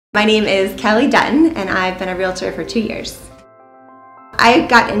My name is Kelli Dutton, and I've been a realtor for 2 years. I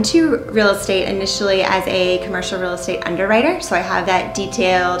got into real estate initially as a commercial real estate underwriter, so I have that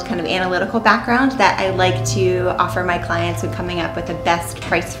detailed kind of analytical background that I like to offer my clients when coming up with the best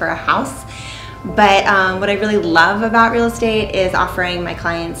price for a house. But what I really love about real estate is offering my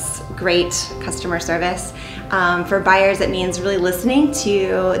clients great customer service. For buyers, it means really listening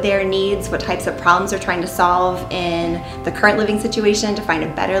to their needs, what types of problems they're trying to solve in the current living situation to find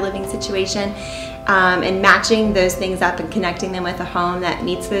a better living situation. And matching those things up and connecting them with a home that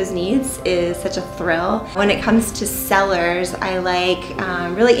meets those needs is such a thrill. When it comes to sellers, I like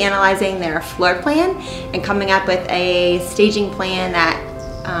really analyzing their floor plan and coming up with a staging plan that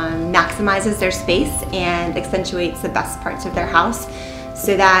maximizes their space and accentuates the best parts of their house,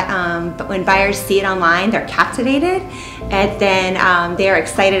 so that but when buyers see it online, they're captivated, and then they are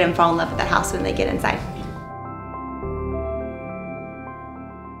excited and fall in love with the house when they get inside.